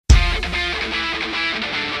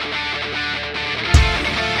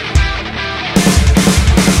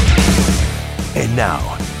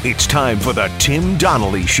now, it's time for the Tim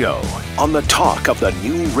Donnelly Show on the talk of the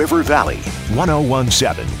New River Valley,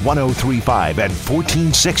 1017, 1035, and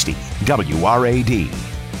 1460 WRAD.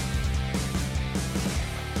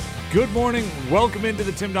 Good morning. Welcome into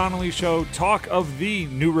the Tim Donnelly Show, talk of the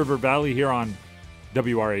New River Valley here on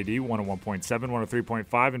WRAD 101.7, 103.5, and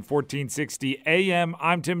 1460 AM.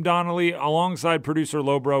 I'm Tim Donnelly alongside producer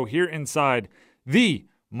Lobro here inside the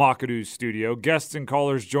Mockadoo studio. Guests and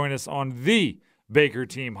callers join us on the Baker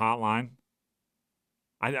Team Hotline.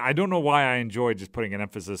 I don't know why I enjoy just putting an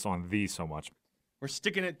emphasis on the so much. We're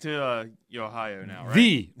sticking it to Ohio now, right?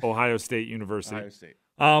 The Ohio State University. Ohio State.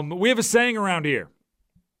 We have a saying around here.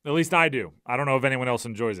 At least I do. I don't know if anyone else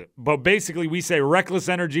enjoys it. But basically, we say reckless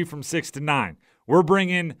energy from 6 to 9. We're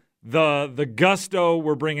bringing the gusto.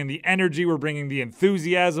 We're bringing the energy. We're bringing the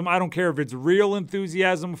enthusiasm. I don't care if it's real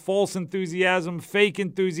enthusiasm, false enthusiasm, fake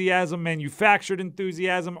enthusiasm, manufactured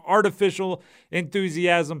enthusiasm, artificial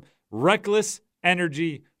enthusiasm. Reckless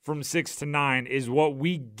energy from 6 to 9 is what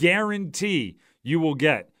we guarantee you will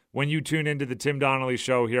get when you tune into the Tim Donnelly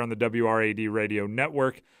Show here on the WRAD Radio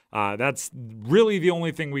Network. That's really the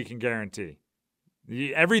only thing we can guarantee.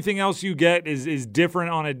 Everything else you get is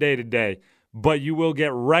different on a day-to-day, but you will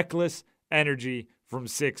get reckless energy from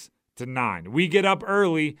 6 to 9. We get up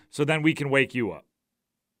early so then we can wake you up.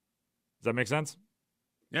 Does that make sense?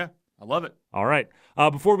 Yeah, I love it. All right.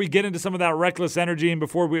 Before we get into some of that reckless energy and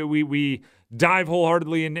before we dive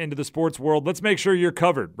wholeheartedly into the sports world, let's make sure you're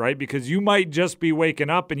covered, right? Because you might just be waking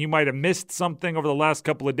up and you might have missed something over the last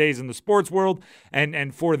couple of days in the sports world.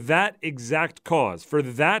 And for that exact cause, for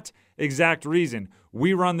that exact reason,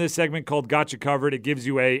 we run this segment called Gotcha Covered. It gives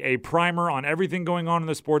you a primer on everything going on in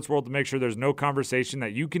the sports world to make sure there's no conversation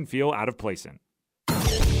that you can feel out of place in.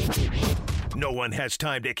 No one has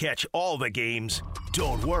time to catch all the games.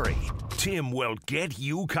 Don't worry. Tim will get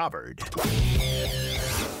you covered.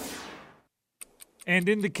 And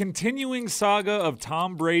in the continuing saga of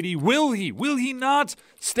Tom Brady, will he not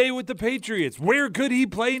stay with the Patriots? Where could he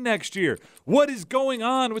play next year? What is going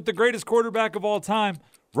on with the greatest quarterback of all time?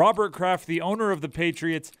 Robert Kraft, the owner of the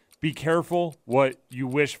Patriots, be careful what you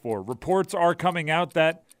wish for. Reports are coming out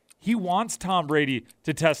that he wants Tom Brady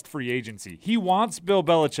to test free agency. He wants Bill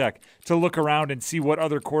Belichick to look around and see what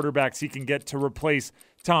other quarterbacks he can get to replace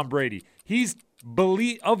Tom Brady. He's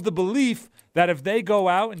of the belief that if they go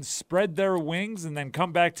out and spread their wings and then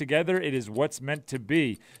come back together, it is what's meant to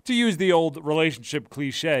be. To use the old relationship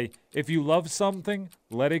cliche, if you love something,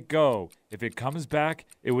 let it go. If it comes back,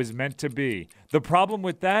 it was meant to be. The problem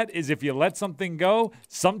with that is if you let something go,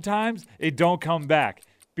 sometimes it don't come back.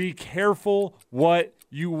 Be careful what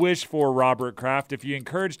you wish for, Robert Kraft. If you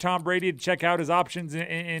encourage Tom Brady to check out his options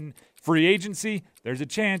in free agency, there's a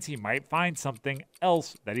chance he might find something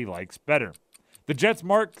else that he likes better.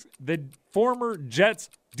 The former Jets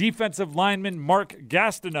defensive lineman Mark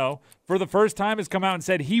Gastineau, for the first time, has come out and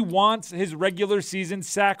said he wants his regular season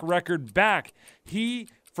sack record back. He,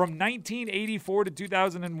 from 1984 to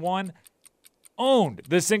 2001, owned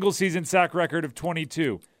the single season sack record of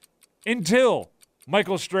 22 until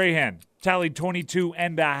Michael Strahan tallied 22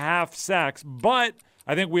 and a half sacks, but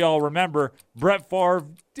I think we all remember Brett Favre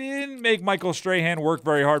didn't make Michael Strahan work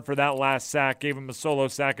very hard for that last sack, gave him a solo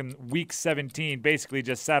sack in week 17, basically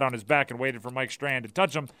just sat on his back and waited for Mike Strahan to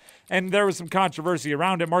touch him, and there was some controversy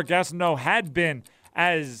around it. Mark Gastineau had been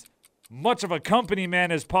as much of a company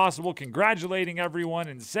man as possible, congratulating everyone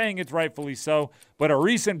and saying it's rightfully so, but a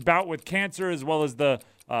recent bout with cancer as well as the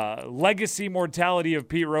legacy mortality of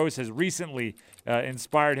Pete Rose has recently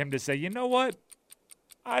inspired him to say, you know what?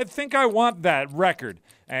 I think I want that record.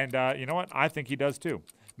 And you know what? I think he does too.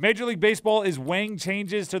 Major League Baseball is weighing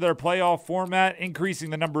changes to their playoff format, increasing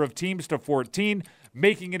the number of teams to 14,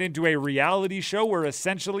 making it into a reality show where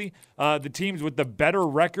essentially the teams with the better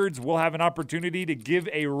records will have an opportunity to give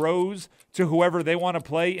a rose to whoever they want to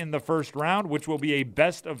play in the first round, which will be a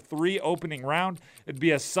best-of-3 opening round. It'd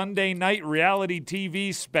be a Sunday night reality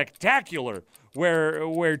TV spectacular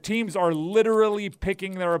where teams are literally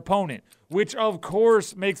picking their opponent, which of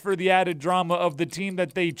course makes for the added drama of the team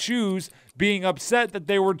that they choose being upset that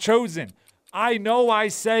they were chosen. I know I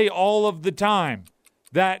say all of the time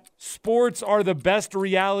that sports are the best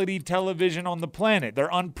reality television on the planet.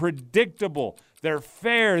 They're unpredictable, they're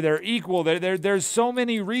fair, they're equal. There's so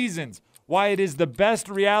many reasons why it is the best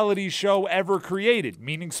reality show ever created,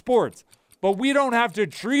 meaning sports. But we don't have to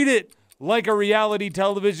treat it like a reality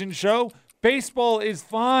television show. Baseball is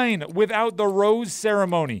fine without the rose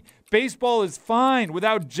ceremony. Baseball is fine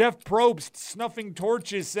without Jeff Probst snuffing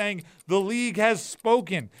torches saying the league has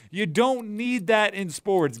spoken. You don't need that in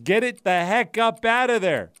sports. Get it the heck up out of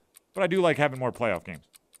there. But I do like having more playoff games.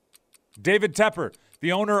 David Tepper,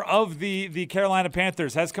 the owner of the Carolina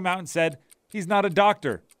Panthers, has come out and said he's not a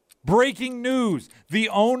doctor. Breaking news. The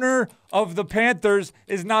owner of the Panthers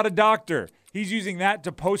is not a doctor. He's using that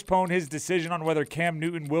to postpone his decision on whether Cam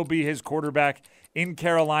Newton will be his quarterback in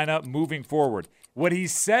Carolina moving forward. What he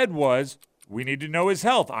said was, we need to know his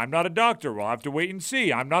health. I'm not a doctor. We'll have to wait and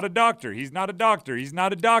see. I'm not a doctor. He's not a doctor. He's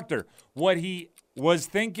not a doctor. What he was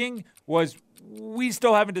thinking was, we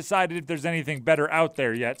still haven't decided if there's anything better out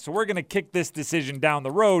there yet, so we're going to kick this decision down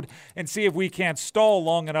the road and see if we can't stall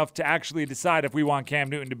long enough to actually decide if we want Cam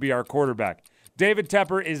Newton to be our quarterback. David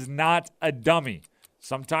Tepper is not a dummy.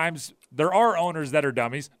 Sometimes there are owners that are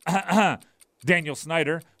dummies. Daniel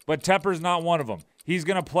Snyder, but Tepper's not one of them. He's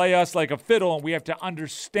going to play us like a fiddle, and we have to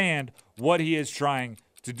understand what he is trying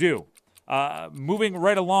to do. Moving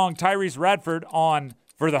right along, Tyrese Radford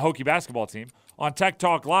for the Hokie basketball team on Tech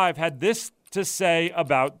Talk Live had this to say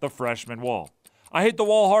about the freshman wall. I hit the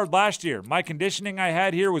wall hard last year. My conditioning I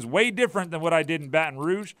had here was way different than what I did in Baton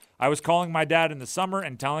Rouge. I was calling my dad in the summer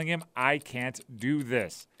and telling him I can't do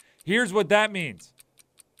this. Here's what that means.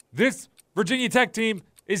 This Virginia Tech team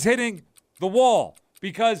is hitting the wall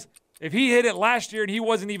because if he hit it last year and he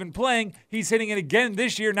wasn't even playing, he's hitting it again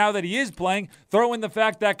this year now that he is playing. Throw in the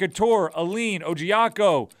fact that Couture, Aline,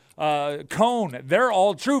 Ojiako, Cone, they're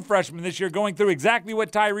all true freshmen this year going through exactly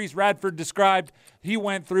what Tyrese Radford described he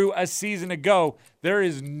went through a season ago. There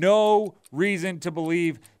is no reason to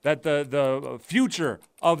believe that the future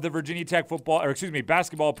of the Virginia Tech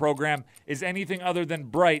basketball program is anything other than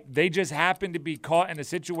bright. They just happen to be caught in a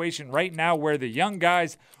situation right now where the young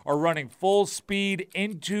guys are running full speed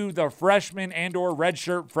into the freshman and or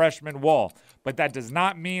redshirt freshman wall. But that does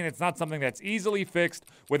not mean it's not something that's easily fixed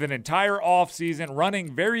with an entire offseason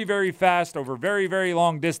running very, very fast over very, very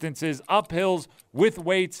long distances, up hills, with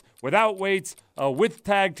weights, without weights, with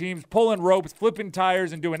tag teams, pulling ropes, flipping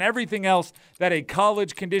tires, and doing everything else that a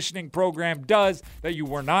college conditioning program does that you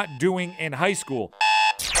were not doing in high school.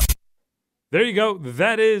 There you go.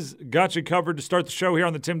 That is got you covered to start the show here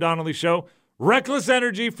on the Tim Donnelly Show. Reckless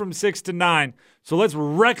energy from 6 to 9. So let's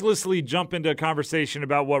recklessly jump into a conversation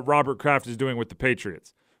about what Robert Kraft is doing with the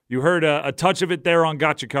Patriots. You heard a touch of it there on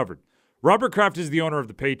Got You Covered. Robert Kraft is the owner of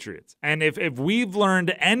the Patriots. And if we've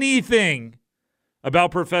learned anything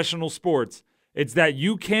about professional sports, it's that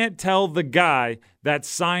you can't tell the guy that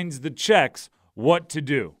signs the checks what to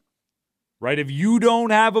do. Right? If you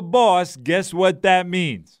don't have a boss, guess what that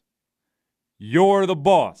means? You're the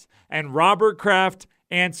boss. And Robert Kraft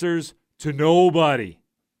answers to nobody.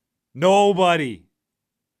 Nobody.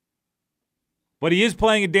 But he is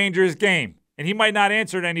playing a dangerous game. And he might not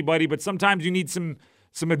answer to anybody, but sometimes you need some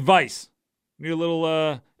advice. You need a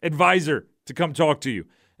little advisor to come talk to you.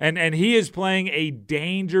 And he is playing a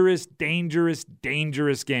dangerous, dangerous,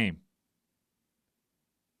 dangerous game.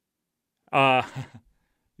 Are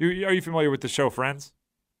you familiar with the show Friends?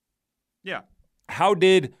 Yeah. How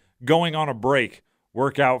did going on a break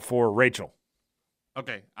work out for Rachel?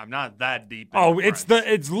 Okay, I'm not that deep. Oh,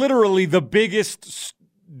 it's literally the biggest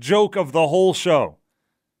joke of the whole show.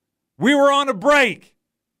 We were on a break.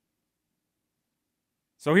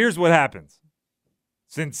 So here's what happens.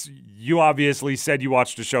 Since you obviously said you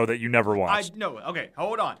watched a show that you never watched. Okay,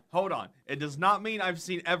 hold on. It does not mean I've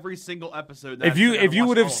seen every single episode. If you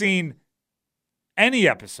would have seen any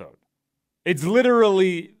episode, it's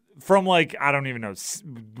literally from I don't even know,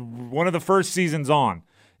 one of the first seasons on.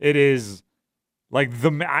 It is like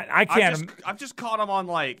I can't. I've just caught them on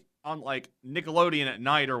Nickelodeon at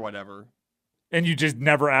night or whatever. And you just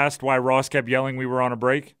never asked why Ross kept yelling we were on a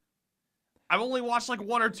break? I've only watched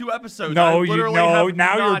one or two episodes. Now you're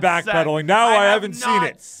backpedaling. Now I haven't seen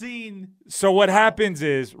it. So what happens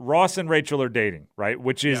is Ross and Rachel are dating, right?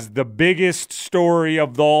 Which is the biggest story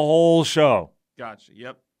of the whole show. Gotcha.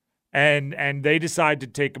 Yep. And they decide to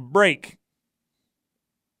take a break.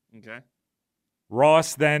 Okay.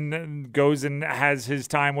 Ross then goes and has his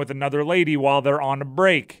time with another lady while they're on a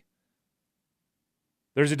break.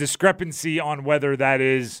 There's a discrepancy on whether that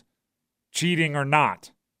is cheating or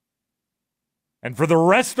not. And for the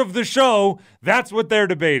rest of the show, that's what they're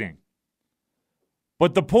debating.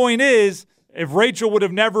 But the point is, if Rachel would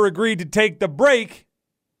have never agreed to take the break,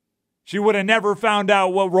 she would have never found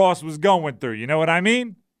out what Ross was going through. You know what I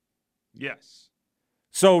mean? Yes.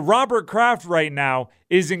 So Robert Kraft right now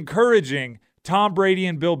is encouraging Tom Brady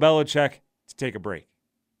and Bill Belichick to take a break.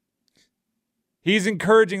 He's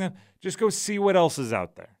encouraging them, just go see what else is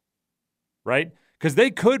out there, right? Because they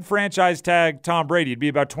could franchise tag Tom Brady. It'd be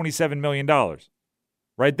about $27 million,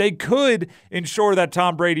 right? They could ensure that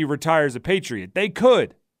Tom Brady retires a Patriot. They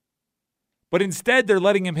could. But instead, they're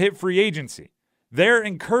letting him hit free agency. they're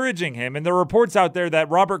encouraging him, and there are reports out there that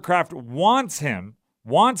Robert Kraft wants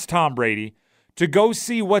Tom Brady, to go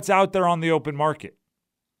see what's out there on the open market.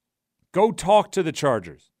 Go talk to the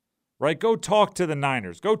Chargers, right? Go talk to the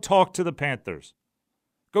Niners. Go talk to the Panthers.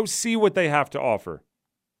 Go see what they have to offer.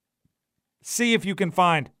 See if you can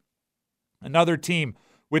find another team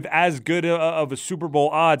with as good of a Super Bowl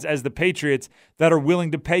odds as the Patriots that are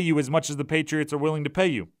willing to pay you as much as the Patriots are willing to pay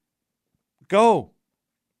you. Go.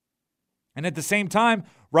 And at the same time,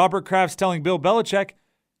 Robert Kraft's telling Bill Belichick,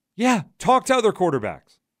 yeah, talk to other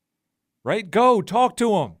quarterbacks, right? Go, talk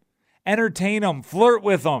to them. Entertain them. Flirt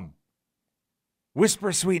with them.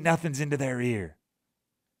 Whisper sweet nothings into their ear.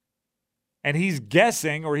 And he's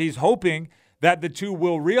guessing, or he's hoping, that the two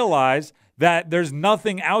will realize that there's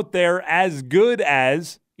nothing out there as good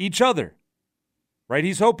as each other, right?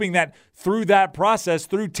 He's hoping that through that process,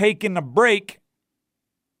 through taking a break,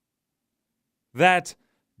 that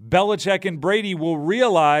Belichick and Brady will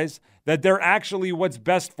realize that they're actually what's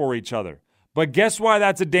best for each other. But guess why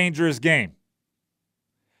that's a dangerous game?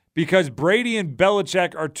 Because Brady and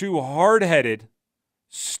Belichick are two hard-headed,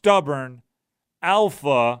 stubborn,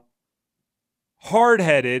 alpha,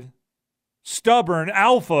 hard-headed, stubborn,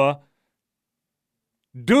 alpha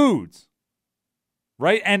dudes,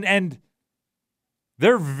 right? And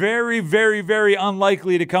they're very, very, very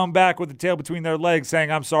unlikely to come back with the tail between their legs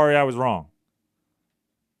saying, I'm sorry, I was wrong.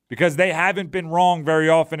 Because they haven't been wrong very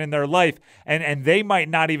often in their life, and they might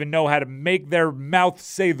not even know how to make their mouth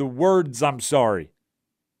say the words, I'm sorry.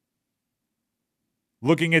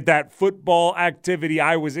 Looking at that football activity,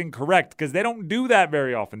 I was incorrect, because they don't do that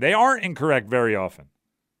very often. They aren't incorrect very often.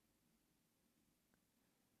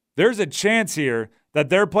 There's a chance here that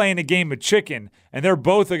they're playing a game of chicken, and they're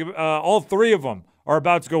both, all three of them, are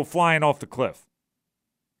about to go flying off the cliff.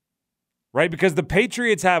 Right? Because the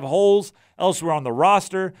Patriots have holes elsewhere on the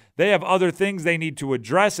roster. They have other things they need to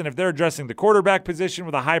address. And if they're addressing the quarterback position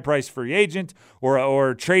with a high-priced free agent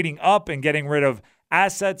or trading up and getting rid of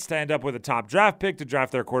assets to end up with a top draft pick to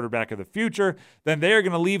draft their quarterback of the future, then they are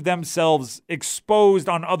going to leave themselves exposed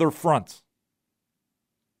on other fronts.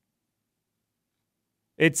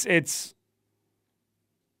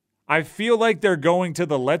 I feel like they're going to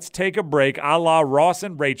the let's take a break a la Ross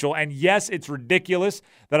and Rachel. And yes, it's ridiculous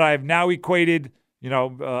that I have now equated,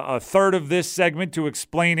 a third of this segment to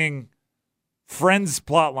explaining Friends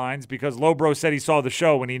plot lines because Lobro said he saw the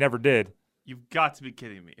show when he never did. You've got to be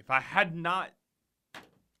kidding me. If I had not,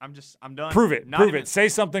 I'm done. Prove it. Say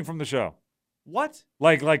something from the show. What?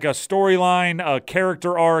 Like a storyline, a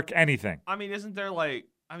character arc, anything. I mean, isn't there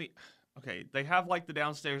okay, they have the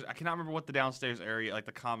downstairs. I cannot remember what the downstairs area,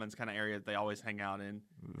 the commons kind of area that they always hang out in.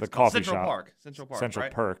 The coffee Central shop. Park. Central Park. Central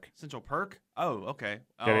right? Perk. Central Perk? Oh, okay.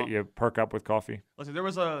 Get it? You perk up with coffee? Listen,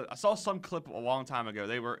 I saw some clip a long time ago.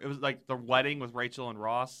 It was like the wedding with Rachel and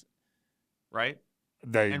Ross, right?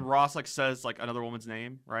 And Ross says another woman's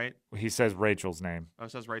name, right? He says Rachel's name. Oh,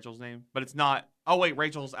 it says Rachel's name, but it's not. Oh wait,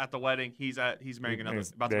 Rachel's at the wedding. He's marrying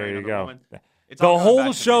about to marry another woman. The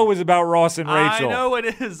whole show is about Ross and Rachel. I know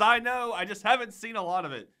it is. I know. I just haven't seen a lot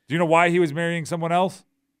of it. Do you know why he was marrying someone else?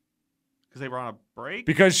 Because they were on a break?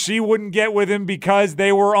 Because she wouldn't get with him because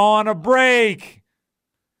they were on a break.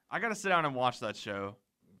 I got to sit down and watch that show.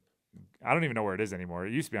 I don't even know where it is anymore.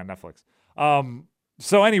 It used to be on Netflix.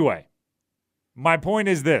 So anyway, my point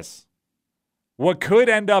is this. What could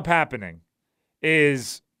end up happening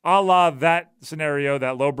is a la that scenario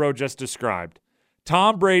that Lobro just described.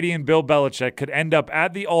 Tom Brady and Bill Belichick could end up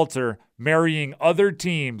at the altar marrying other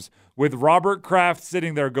teams with Robert Kraft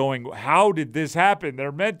sitting there going, how did this happen?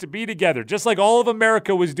 They're meant to be together, just like all of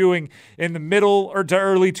America was doing in the middle or to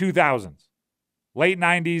early 2000s, late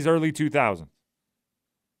 90s, early 2000s.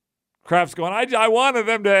 Kraft's going, I wanted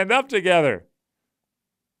them to end up together.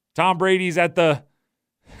 Tom Brady's at the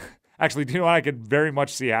 – actually, do you know what I could very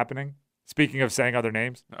much see happening? Speaking of saying other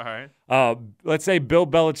names. All right. Let's say Bill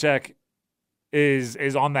Belichick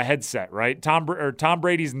is on the headset, right? Tom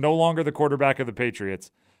Brady's no longer the quarterback of the Patriots,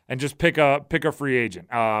 and just pick a free agent.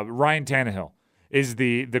 Ryan Tannehill is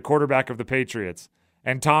the quarterback of the Patriots,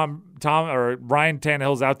 and Ryan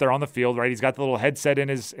Tannehill's out there on the field, right? He's got the little headset in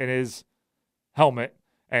his helmet,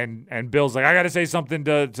 and Bill's like, I got to say something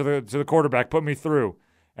to the quarterback. Put me through,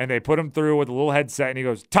 and they put him through with a little headset, and he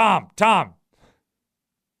goes, Tom.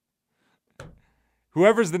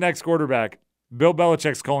 Whoever's the next quarterback, Bill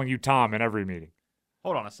Belichick's calling you Tom in every meeting.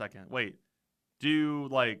 Hold on a second. Wait. Do,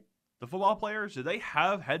 the football players, do they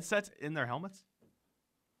have headsets in their helmets?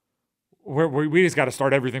 We just got to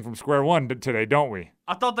start everything from square one today, don't we?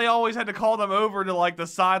 I thought they always had to call them over to like the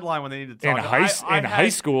sideline when they needed to talk. In high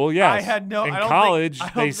school, yes. I had no. In college,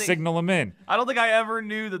 they signal them in. I don't think I ever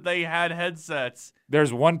knew that they had headsets.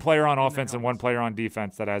 There's one player on offense and one player on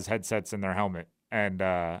defense that has headsets in their helmet, and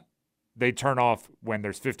they turn off when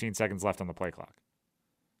there's 15 seconds left on the play clock.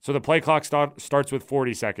 So the play clock starts with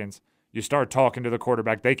 40 seconds. You start talking to the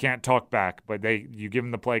quarterback. They can't talk back, but you give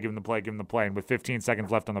them the play, and with 15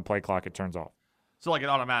 seconds left on the play clock, it turns off. So like it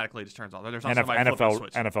automatically just turns off. There's not somebody flipping a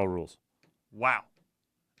switch. NFL rules. Wow,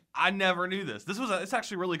 I never knew this. It's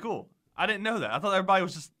actually really cool. I didn't know that. I thought everybody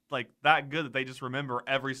was just like that good that they just remember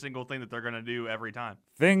every single thing that they're gonna do every time.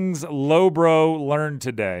 Things Lowbro learned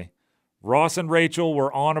today. Ross and Rachel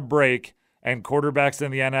were on a break. And quarterbacks in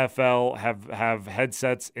the NFL have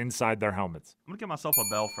headsets inside their helmets. I'm going to give myself a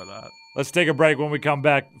bell for that. Let's take a break. When we come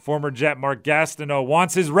back, former Jet Mark Gastineau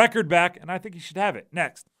wants his record back, and I think he should have it.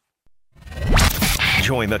 Next.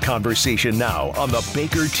 Join the conversation now on the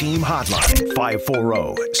Baker Team Hotline,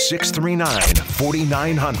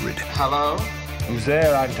 540-639-4900. Hello? Who's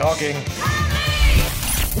there? I'm talking.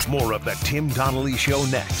 More of the Tim Donnelly Show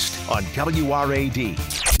next on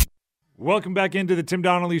WRAD. Welcome back into the Tim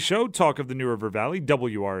Donnelly Show, talk of the New River Valley,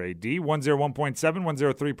 WRAD, 101.7,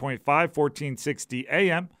 103.5, 1460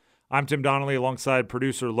 AM. I'm Tim Donnelly alongside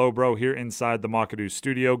producer Lowbro here inside the Mockadoo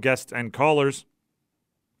studio. Guests and callers,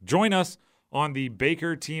 join us on the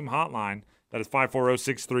Baker Team Hotline. That is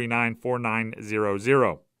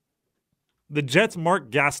 540-639-4900. The Jets'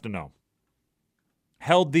 Mark Gastineau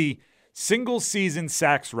held the single-season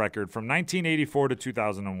sacks record from 1984 to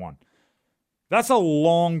 2001. That's a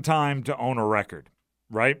long time to own a record,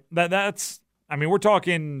 right? We're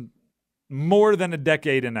talking more than a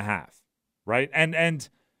decade and a half, right? And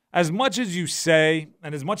as much as you say,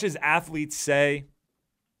 and as much as athletes say,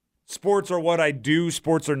 sports are what I do,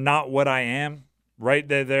 sports are not what I am, right?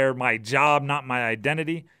 They're my job, not my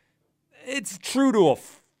identity. It's true to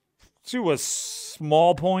a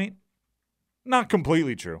small point, not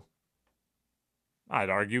completely true. I'd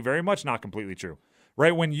argue very much not completely true.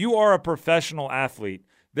 Right, when you are a professional athlete,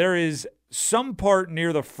 there is some part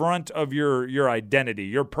near the front of your identity,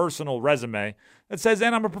 your personal resume, that says,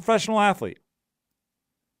 and I'm a professional athlete.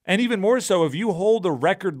 And even more so, if you hold a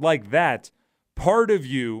record like that, part of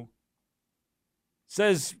you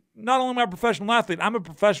says, not only am I a professional athlete, I'm a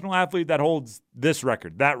professional athlete that holds this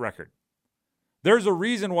record, that record. There's a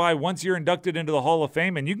reason why once you're inducted into the Hall of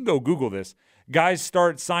Fame, and you can go Google this, guys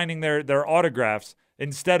start signing their autographs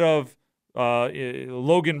instead of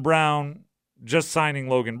Logan Brown, just signing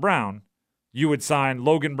Logan Brown, you would sign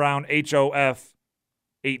Logan Brown HOF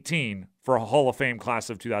 18 for a Hall of Fame class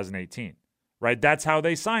of 2018, right? That's how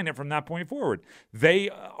they sign it from that point forward. They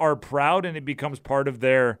are proud, and it becomes part of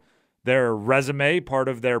their resume, part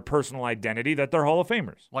of their personal identity that they're Hall of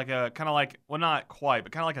Famers. Like not quite,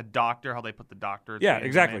 but kind of like a doctor, how they put the doctor. Yeah,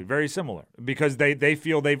 exactly. Very similar, because they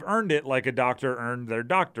feel they've earned it like a doctor earned their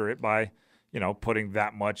doctorate by putting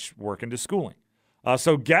that much work into schooling.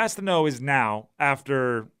 So Gastineau is now,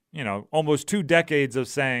 after, almost 2 decades of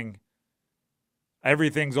saying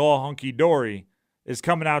everything's all hunky-dory, is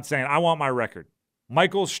coming out saying, I want my record.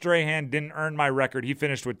 Michael Strahan didn't earn my record. He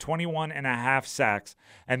finished with 21 and a half sacks,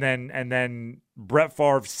 and then Brett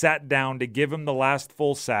Favre sat down to give him the last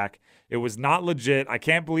full sack. It was not legit. I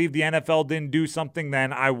can't believe the NFL didn't do something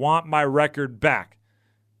then. I want my record back.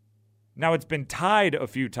 Now, it's been tied a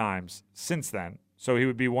few times since then, so he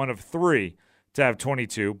would be one of 3 to have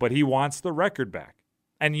 22, but he wants the record back.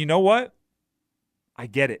 And you know what? I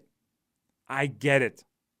get it.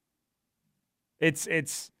 It's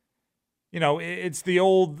the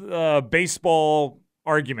old baseball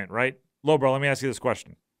argument, right? Lowbro, let me ask you this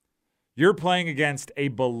question. You're playing against a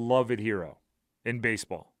beloved hero in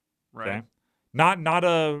baseball, right? Okay? Not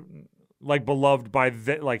a beloved by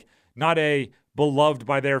not a beloved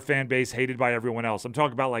by their fan base, hated by everyone else. I'm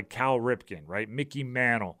talking about like Cal Ripken, right? Mickey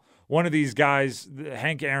Mantle, one of these guys,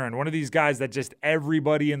 Hank Aaron, one of these guys that just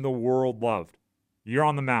everybody in the world loved. You're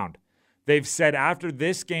on the mound. They've said after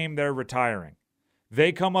this game they're retiring.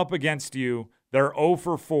 They come up against you, they're 0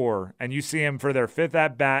 for 4, and you see them for their 5th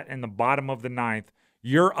at-bat in the bottom of the 9th.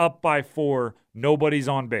 You're up by 4, nobody's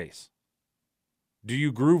on base. Do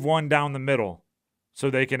you groove one down the middle so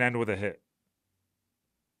they can end with a hit?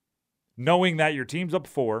 Knowing that your team's up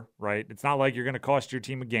 4, right? It's not like you're going to cost your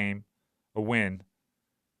team a win.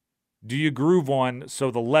 Do you groove one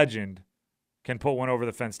so the legend can put one over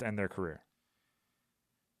the fence to end their career?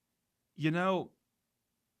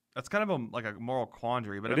 That's kind of a moral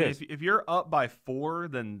quandary. But if you're up by 4,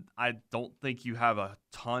 then I don't think you have a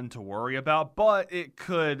ton to worry about. But it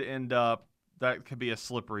could end up that could be a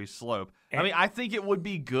slippery slope. I mean, I think it would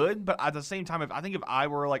be good, but at the same time, if I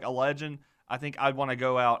were like a legend, I think I'd want to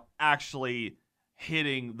go out actually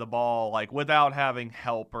hitting the ball like without having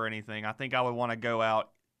help or anything. I think I would want to go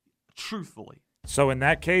out truthfully. So in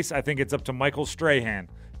that case, I think it's up to Michael Strahan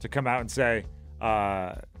to come out and say,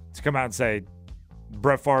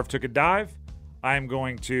 Brett Favre took a dive. I am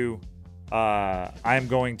going to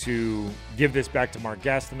give this back to Mark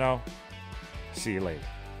Gastineau. See you later.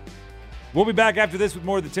 We'll be back after this with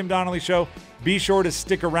more of the Tim Donnelly Show. Be sure to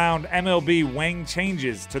stick around. MLB weighing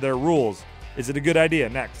changes to their rules. Is it a good idea?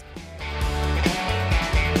 Next.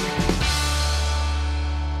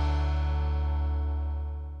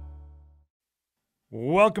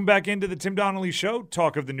 Welcome back into the Tim Donnelly Show.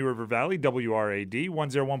 Talk of the New River Valley, WRAD,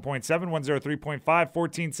 101.7, 103.5,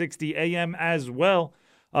 1460 AM as well.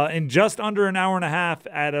 In just under an hour and a half,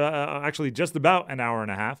 actually just about an hour and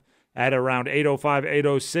a half, at around 8:05,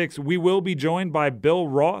 8:06, we will be joined by Bill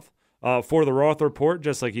Roth for the Roth Report,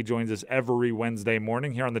 just like he joins us every Wednesday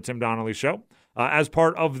morning here on the Tim Donnelly Show, as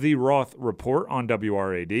part of the Roth Report on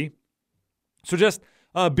WRAD. So just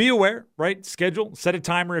be aware, right? Schedule, set a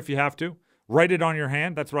timer if you have to. Write it on your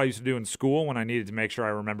hand. That's what I used to do in school when I needed to make sure I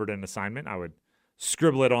remembered an assignment. I would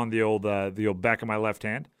scribble it on the old back of my left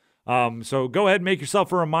hand. So go ahead and make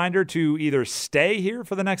yourself a reminder to either stay here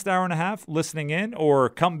for the next hour and a half listening in or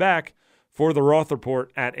come back for the Roth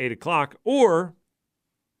Report at 8 o'clock or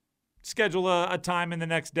schedule a time in the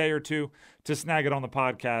next day or two to snag it on the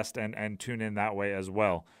podcast and tune in that way as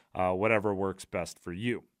well. Whatever works best for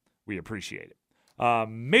you. We appreciate it.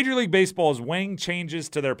 Major League Baseball is weighing changes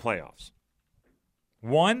to their playoffs.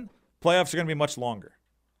 One, playoffs are going to be much longer,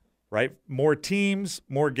 right? More teams,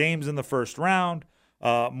 more games in the first round,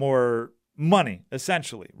 more money,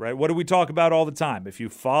 essentially, right? What do we talk about all the time? If you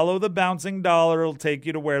follow the bouncing dollar, it'll take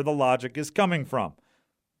you to where the logic is coming from.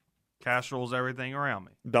 Cash rules everything around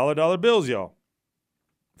me. Dollar bills, y'all.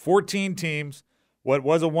 14 teams. What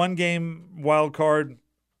was a one-game wild card?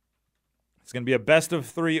 It's going to be a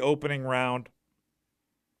best-of-3 opening round.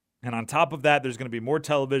 And on top of that, there's going to be more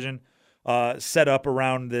television set up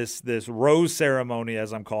around this rose ceremony,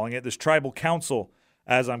 as I'm calling it, this tribal council,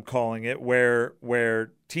 as I'm calling it,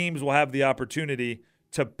 where teams will have the opportunity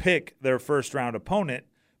to pick their first-round opponent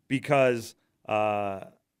because of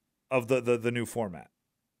the new format.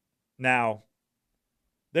 Now,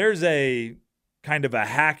 there's a kind of a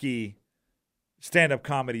hacky stand-up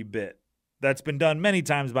comedy bit that's been done many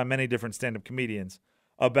times by many different stand-up comedians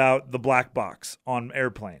about the black box on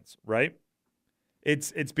airplanes, right?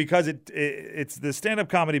 It's because it's the stand-up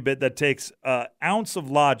comedy bit that takes an ounce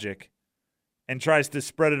of logic and tries to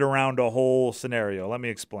spread it around a whole scenario. Let me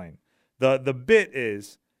explain. The bit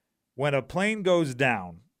is when a plane goes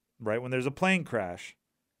down, right, when there's a plane crash,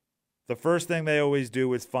 the first thing they always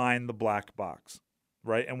do is find the black box,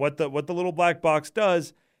 right? And what the little black box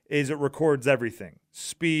does is it records everything.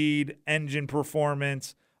 Speed, engine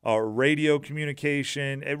performance, radio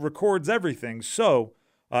communication. It records everything. So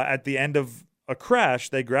at the end of a crash,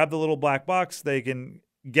 they grab the little black box. They can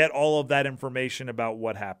get all of that information about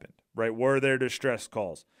what happened, right? Were there distress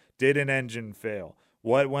calls? Did an engine fail?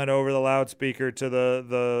 What went over the loudspeaker to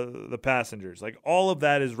the passengers? Like all of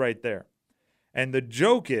that is right there. And the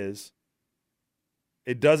joke is,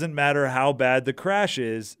 it doesn't matter how bad the crash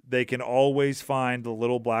is, they can always find the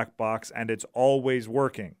little black box and it's always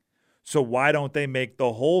working. So why don't they make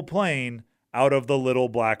the whole plane out of the little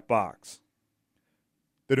black box?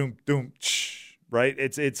 Doom, right?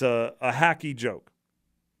 It's a hacky joke.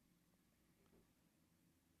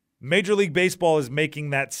 Major League Baseball is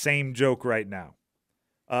making that same joke right now.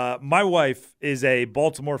 My wife is a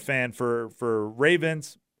Baltimore fan for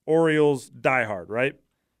Ravens, Orioles, diehard, right?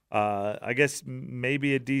 I guess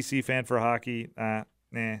maybe a DC fan for hockey.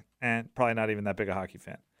 Probably not even that big a hockey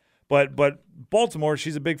fan. But Baltimore,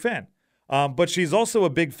 she's a big fan. But she's also a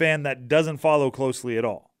big fan that doesn't follow closely at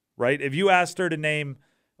all, right? If you asked her to name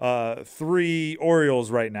 3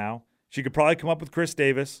 Orioles right now, she could probably come up with Chris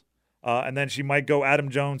Davis, and then she might go Adam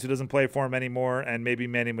Jones, who doesn't play for him anymore, and maybe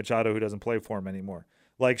Manny Machado, who doesn't play for him anymore.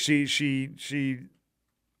 Like she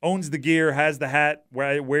owns the gear, has the hat,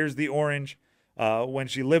 wears the orange. When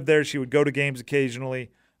she lived there, she would go to games occasionally,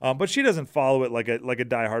 but she doesn't follow it like a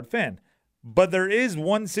diehard fan. But there is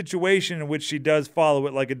one situation in which she does follow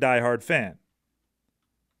it like a diehard fan.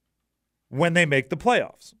 When they make the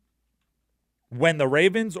playoffs. When the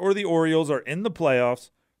Ravens or the Orioles are in the playoffs,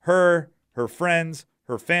 her friends,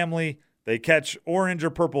 her family, they catch orange or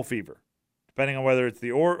purple fever, depending on whether it's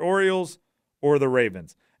the Orioles or the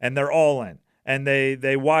Ravens. And they're all in. And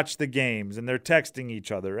they watch the games, and they're texting each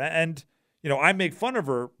other. And I make fun of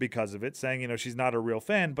her because of it, saying, she's not a real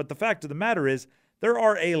fan. But the fact of the matter is there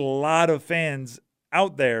are a lot of fans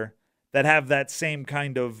out there that have that same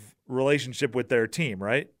kind of relationship with their team,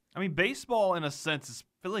 right? I mean, baseball, in a sense, I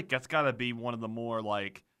feel like that's got to be one of the more,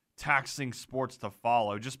 taxing sports to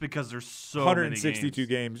follow just because there's so 162 many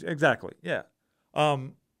games. Exactly, yeah.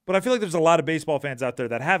 But I feel like there's a lot of baseball fans out there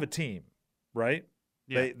that have a team, right?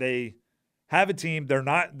 Yeah. They have a team.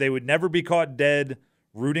 They would never be caught dead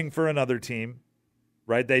rooting for another team,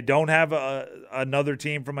 right? They don't have another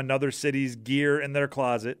team from another city's gear in their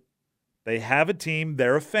closet. They have a team.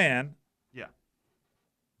 They're a fan. Yeah.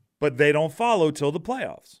 But they don't follow till the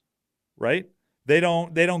playoffs, right? They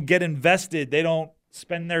don't get invested. They don't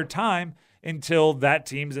spend their time until that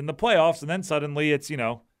team's in the playoffs, and then suddenly it's,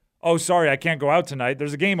 oh, sorry, I can't go out tonight.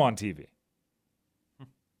 There's a game on TV.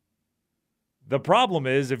 The problem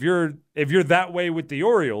is if you're that way with the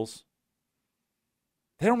Orioles,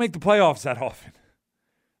 they don't make the playoffs that often,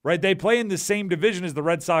 right? They play in the same division as the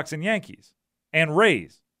Red Sox and Yankees and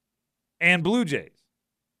Rays and Blue Jays,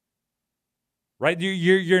 right?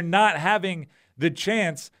 You're not having the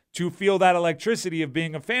chance to feel that electricity of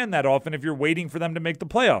being a fan that often if you're waiting for them to make the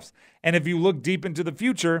playoffs. And if you look deep into the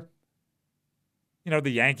future, the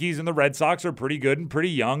Yankees and the Red Sox are pretty good and pretty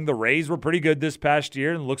young. The Rays were pretty good this past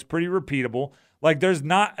year and looks pretty repeatable. There's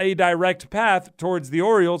not a direct path towards the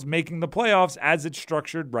Orioles making the playoffs as it's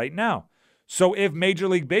structured right now. So if Major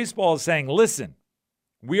League Baseball is saying, listen,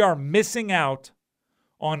 we are missing out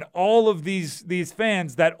on all of these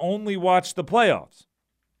fans that only watch the playoffs,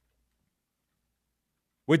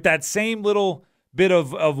 with that same little bit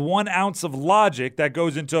of 1 ounce of logic that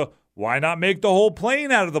goes into why not make the whole plane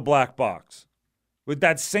out of the black box? With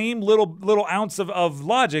that same little ounce of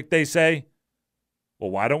logic, they say,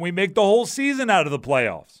 well, why don't we make the whole season out of the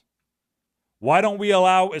playoffs? Why don't we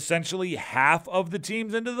allow essentially half of the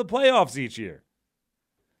teams into the playoffs each year?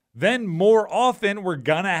 Then more often we're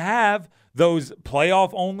going to have those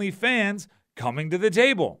playoff-only fans coming to the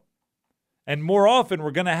table. And more often,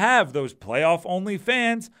 we're going to have those playoff-only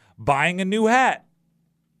fans buying a new hat,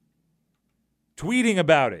 tweeting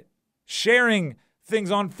about it, sharing things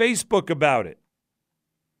on Facebook about it,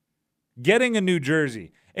 getting a new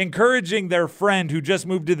jersey, encouraging their friend who just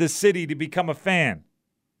moved to the city to become a fan.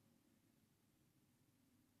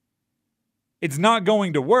 It's not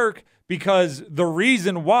going to work because the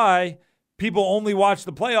reason why people only watch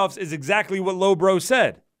the playoffs is exactly what Lobro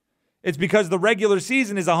said. It's because the regular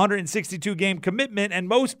season is a 162-game commitment, and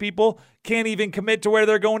most people can't even commit to where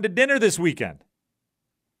they're going to dinner this weekend.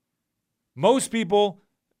 Most people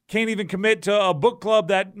can't even commit to a book club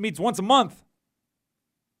that meets once a month.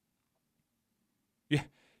 You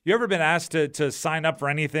ever been asked to sign up for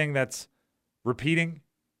anything that's repeating?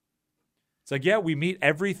 It's yeah, we meet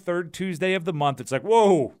every third Tuesday of the month. It's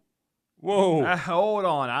whoa. Hold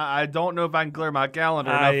on. I don't know if I can clear my calendar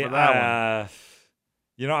enough for that one.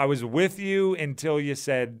 I was with you until you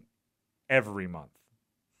said every month.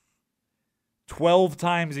 12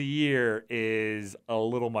 times a year is a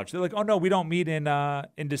little much. They're oh, no, we don't meet in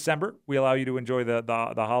December. We allow you to enjoy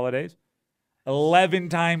the holidays. 11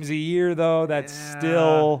 times a year, though, that's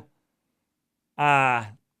still...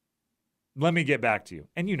 let me get back to you.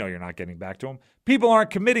 And you're not getting back to them. People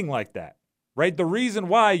aren't committing like that, right? The reason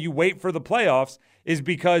why you wait for the playoffs is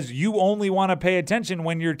because you only want to pay attention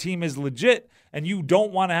when your team is legit, and you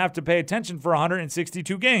don't want to have to pay attention for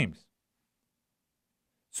 162 games.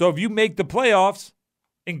 So if you make the playoffs,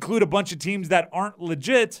 include a bunch of teams that aren't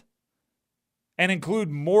legit, and include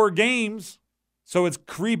more games, so it's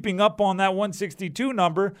creeping up on that 162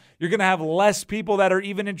 number, you're going to have less people that are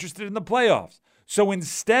even interested in the playoffs. So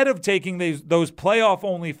instead of taking those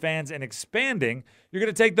playoff-only fans and expanding, you're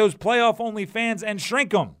going to take those playoff-only fans and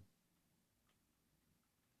shrink them.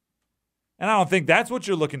 And I don't think that's what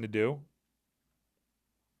you're looking to do.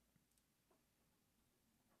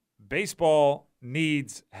 Baseball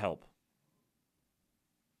needs help.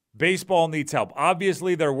 Baseball needs help.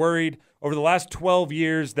 Obviously, they're worried. Over the last 12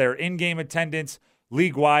 years, their in-game attendance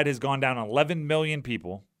league-wide has gone down 11 million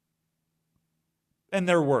people. And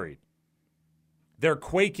they're worried. They're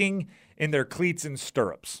quaking in their cleats and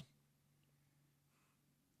stirrups,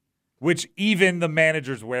 which even the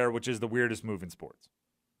managers wear, which is the weirdest move in sports.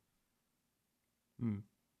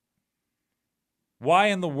 Why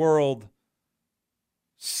in the world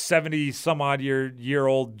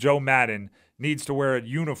 70-some-odd-year-old Joe Madden needs to wear a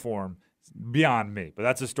uniform beyond me, but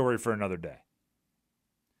that's a story for another day.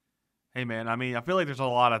 Hey, man, I feel like there's a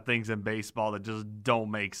lot of things in baseball that just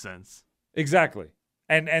don't make sense. Exactly.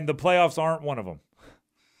 And the playoffs aren't one of them.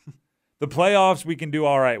 The playoffs we can do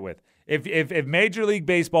all right with. If Major League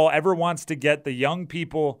Baseball ever wants to get the young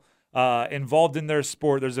people involved in their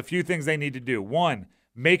sport, there's a few things they need to do. One,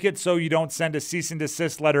 make it so you don't send a cease and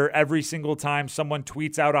desist letter every single time someone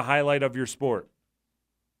tweets out a highlight of your sport.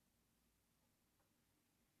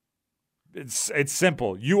 It's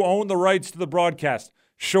simple. You own the rights to the broadcast,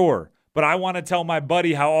 sure, but I want to tell my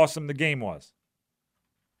buddy how awesome the game was.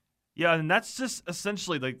 Yeah, and that's just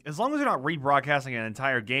essentially, like, as long as you're not rebroadcasting an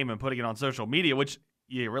entire game and putting it on social media, which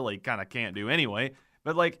you really kind of can't do anyway,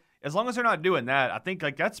 but, like, as long as they're not doing that, I think,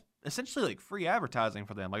 like, that's essentially, like, free advertising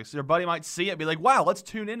for them. Like, so your buddy might see it and be like, wow, let's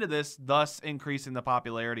tune into this, thus increasing the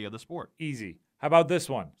popularity of the sport. Easy. How about this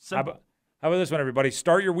one? Simple. How about this one, everybody?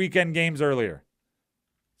 Start your weekend games earlier.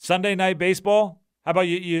 Sunday night baseball, how about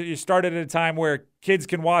you start it at a time where kids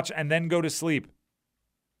can watch and then go to sleep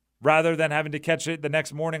rather than having to catch it the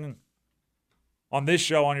next morning on this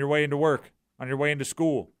show on your way into work, on your way into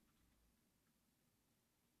school.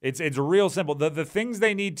 It's real simple. The things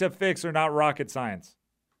they need to fix are not rocket science.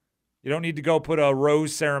 You don't need to go put a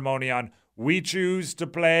rose ceremony on, we choose to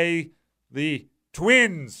play the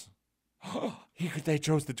Twins. They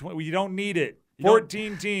chose the Twins. You don't need it.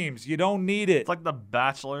 14 teams. You don't need it. It's like The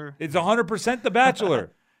Bachelor. It's 100% The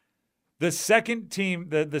Bachelor. The second team,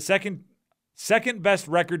 the second best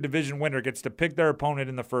record division winner gets to pick their opponent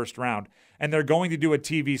in the first round, and they're going to do a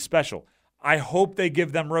TV special. I hope they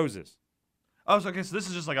give them roses. Oh, so okay. So this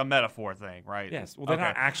is just like a metaphor thing, right? Yes. Well, they're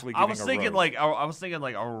not actually giving I was thinking a rose. I was thinking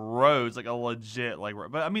like a rose, like a legit like.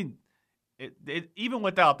 But I mean, it even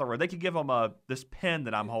without the rose, they could give them this pen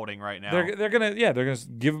that I'm holding right now. They're gonna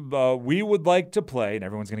give. We would like to play, and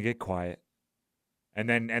everyone's gonna get quiet. And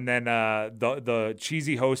then the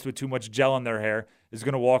cheesy host with too much gel in their hair is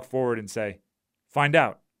gonna walk forward and say, "Find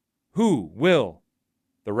out who will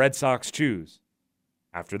the Red Sox choose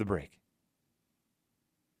after the break."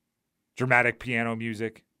 Dramatic piano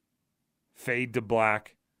music, fade to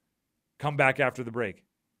black, come back after the break.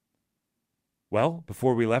 Well,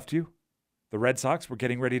 before we left you, the Red Sox were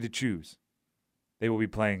getting ready to choose. They will be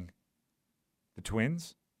playing the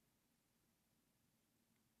Twins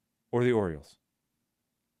or the Orioles.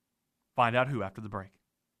 Find out who after the break.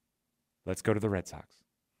 Let's go to the Red Sox.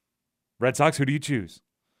 Red Sox, who do you choose?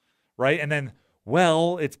 Right? And then,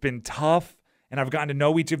 well, it's been tough, and I've gotten to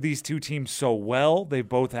know each of these two teams so well. They've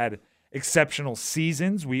both had exceptional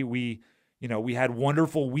seasons. We had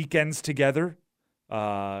wonderful weekends together,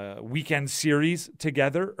 weekend series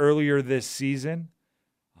together earlier this season.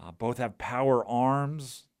 Both have power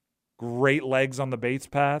arms, great legs on the base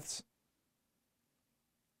paths.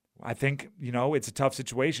 I think, it's a tough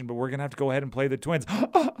situation, but we're going to have to go ahead and play the Twins.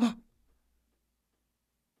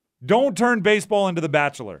 Don't turn baseball into The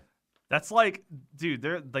Bachelor. That's like, dude,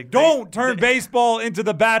 they're like, don't turn baseball into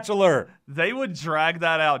The Bachelor. They would drag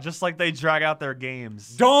that out just like they drag out their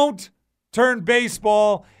games. Don't turn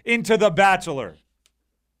baseball into The Bachelor.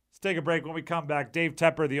 Let's take a break. When we come back, Dave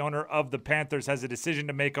Tepper, the owner of the Panthers, has a decision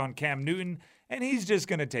to make on Cam Newton, and he's just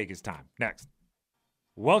going to take his time. Next.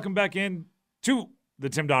 Welcome back in to the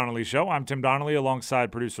Tim Donnelly Show. I'm Tim Donnelly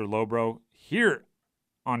alongside producer Lobro here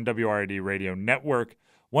on WRAD Radio Network.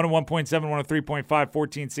 101.7, 103.5,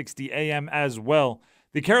 1460 AM as well.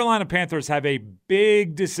 The Carolina Panthers have a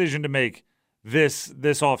big decision to make this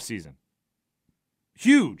offseason.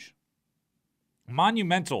 Huge.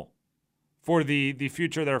 Monumental for the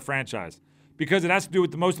future of their franchise because it has to do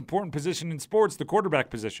with the most important position in sports, the quarterback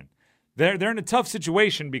position. They're in a tough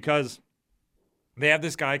situation because they have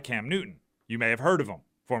this guy, Cam Newton. You may have heard of him.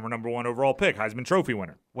 Former number 1 overall pick, Heisman Trophy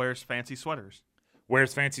winner. Wears fancy sweaters.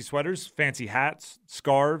 Wears fancy sweaters, fancy hats,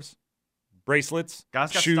 scarves, bracelets,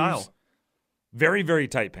 Guy's got shoes. style. Very, very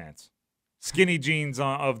tight pants. Skinny jeans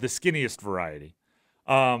of the skinniest variety.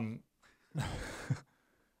 I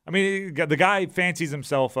mean, the guy fancies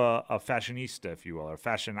himself a fashionista, if you will, or a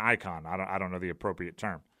fashion icon. I don't know the appropriate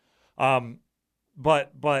term.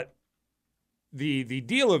 But the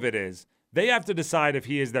deal of it is they have to decide if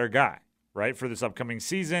he is their guy, right, for this upcoming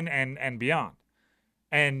season and beyond.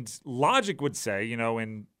 And logic would say,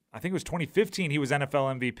 in I think it was 2015, he was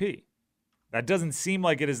NFL MVP. That doesn't seem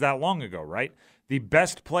like it is that long ago, right? The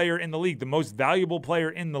best player in the league, the most valuable player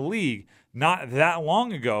in the league, not that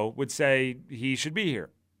long ago, would say he should be here.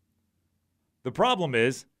 The problem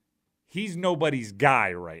is he's nobody's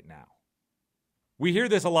guy right now. We hear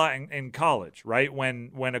this a lot in college, right?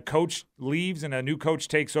 When a coach leaves and a new coach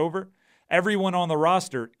takes over, everyone on the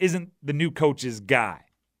roster isn't the new coach's guy.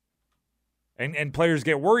 And players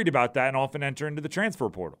get worried about that and often enter into the transfer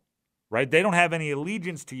portal, right? They don't have any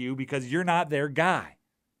allegiance to you because you're not their guy.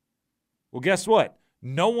 Well, guess what?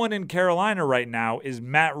 No one in Carolina right now is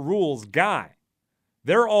Matt Rule's guy.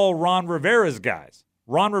 They're all Ron Rivera's guys.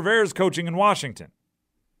 Ron Rivera's coaching in Washington.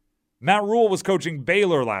 Matt Rule was coaching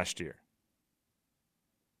Baylor last year.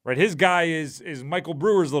 Right? His guy is Michael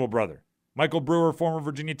Brewer's little brother. Michael Brewer, former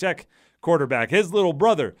Virginia Tech quarterback. His little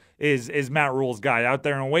brother is Matt Rule's guy out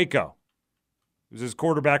there in Waco. He was his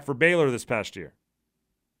quarterback for Baylor this past year.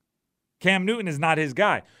 Cam Newton is not his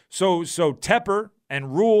guy. So Tepper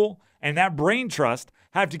and Rule and that brain trust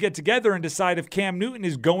have to get together and decide if Cam Newton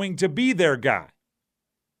is going to be their guy.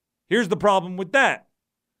 Here's the problem with that.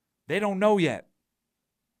 They don't know yet.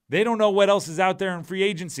 They don't know what else is out there in free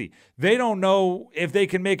agency. They don't know if they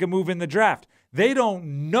can make a move in the draft. They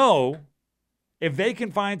don't know if they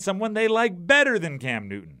can find someone they like better than Cam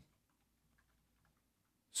Newton.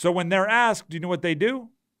 So when they're asked, do you know what they do?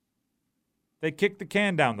 They kick the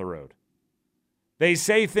can down the road. They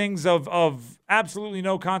say things of absolutely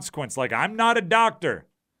no consequence, like, I'm not a doctor.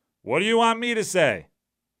 What do you want me to say?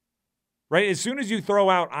 Right? As soon as you throw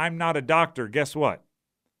out, I'm not a doctor, guess what?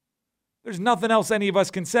 There's nothing else any of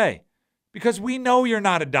us can say because we know you're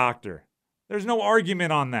not a doctor. There's no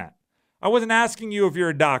argument on that. I wasn't asking you if you're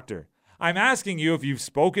a doctor. I'm asking you if you've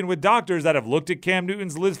spoken with doctors that have looked at Cam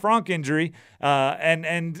Newton's Liz Frank injury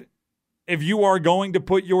and if you are going to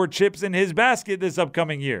put your chips in his basket this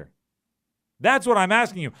upcoming year. That's what I'm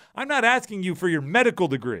asking you. I'm not asking you for your medical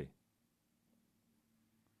degree.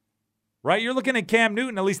 Right? You're looking at Cam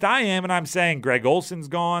Newton, at least I am, and I'm saying Greg Olson's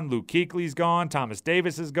gone, Luke Kuechly's gone, Thomas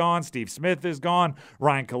Davis is gone, Steve Smith is gone,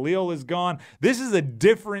 Ryan Khalil is gone. This is a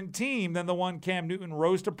different team than the one Cam Newton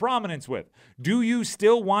rose to prominence with. Do you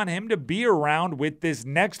still want him to be around with this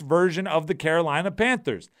next version of the Carolina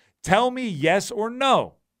Panthers? Tell me yes or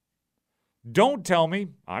no. Don't tell me,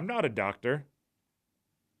 I'm not a doctor.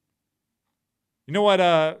 You know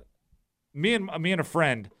what? Me and a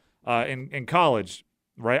friend in college,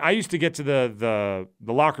 right? I used to get to the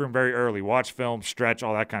locker room very early, watch film, stretch,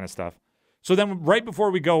 all that kind of stuff. So then right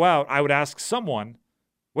before we go out, I would ask someone,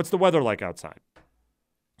 what's the weather like outside?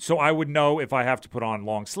 So I would know if I have to put on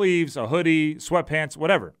long sleeves, a hoodie, sweatpants,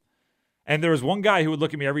 whatever. And there was one guy who would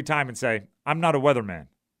look at me every time and say, I'm not a weatherman.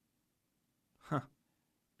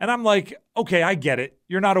 And I'm like, okay, I get it.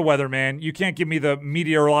 You're not a weatherman. You can't give me the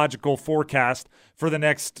meteorological forecast for the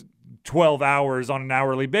next 12 hours on an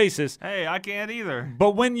hourly basis. Hey, I can't either.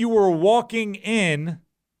 But when you were walking in,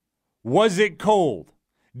 was it cold?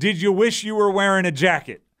 Did you wish you were wearing a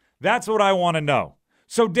jacket? That's what I want to know.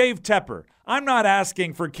 So Dave Tepper, I'm not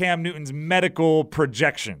asking for Cam Newton's medical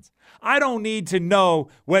projections. I don't need to know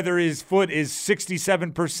whether his foot is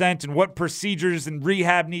 67% and what procedures and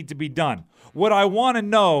rehab need to be done. What I want to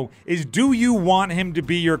know is, do you want him to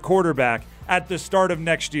be your quarterback at the start of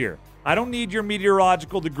next year? I don't need your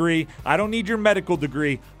meteorological degree. I don't need your medical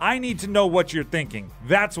degree. I need to know what you're thinking.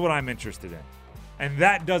 That's what I'm interested in. And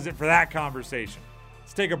that does it for that conversation.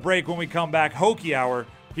 Let's take a break. When we come back. Hokie Hour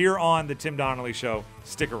here on the Tim Donnelly Show.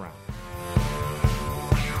 Stick around.